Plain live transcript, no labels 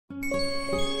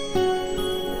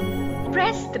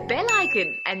press the bell icon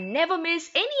and never miss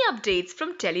any updates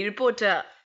from Telly Reporter.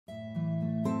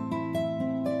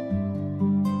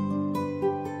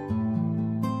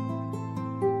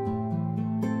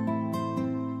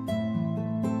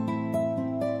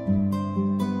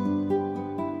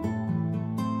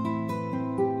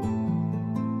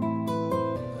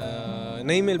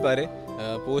 नहीं मिल पा रहे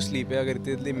post ली पे, अगर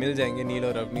इतनी मिल जाएंगे नील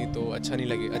और अवनी तो अच्छा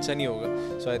नहीं होगा।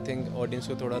 सो आई थिंक ऑडियंस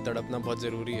को थोड़ा तड़पना बहुत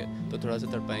ज़रूरी है, तो थोड़ा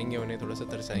सा तड़पाएंगे उन्हें, थोड़ा सा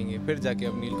तरसाएंगे, फिर जाके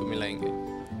अवनील को मिलाएंगे।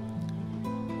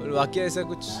 और वाकई ऐसा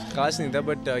कुछ खास नहीं था,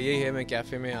 बट यही है, मैं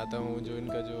कैफ़े में आता हूँ, जो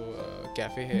इनका जो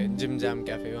कैफ़े है जिम जैम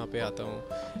कैफ़े, वहाँ पे आता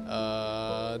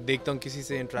हूँ, देखता हूँ किसी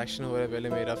से इंटरेक्शन हो रहा है पहले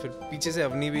मेरा, फिर पीछे से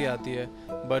अवनी भी आती है,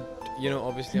 बट यू नो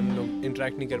ऑब्वियसली हम लोग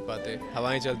इंटरेक्ट नहीं कर पाते,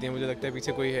 हवाएं चलती हैं, मुझे लगता है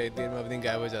पीछे कोई है, देर में अवनी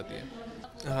गायब हो जाती है।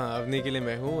 हाँ, अवनी के लिए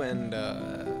मैं हूँ, एंड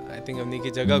आई थिंक अवनी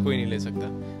की जगह कोई नहीं ले सकता,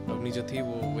 अवनी जो थी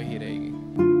वो वही रहेगी।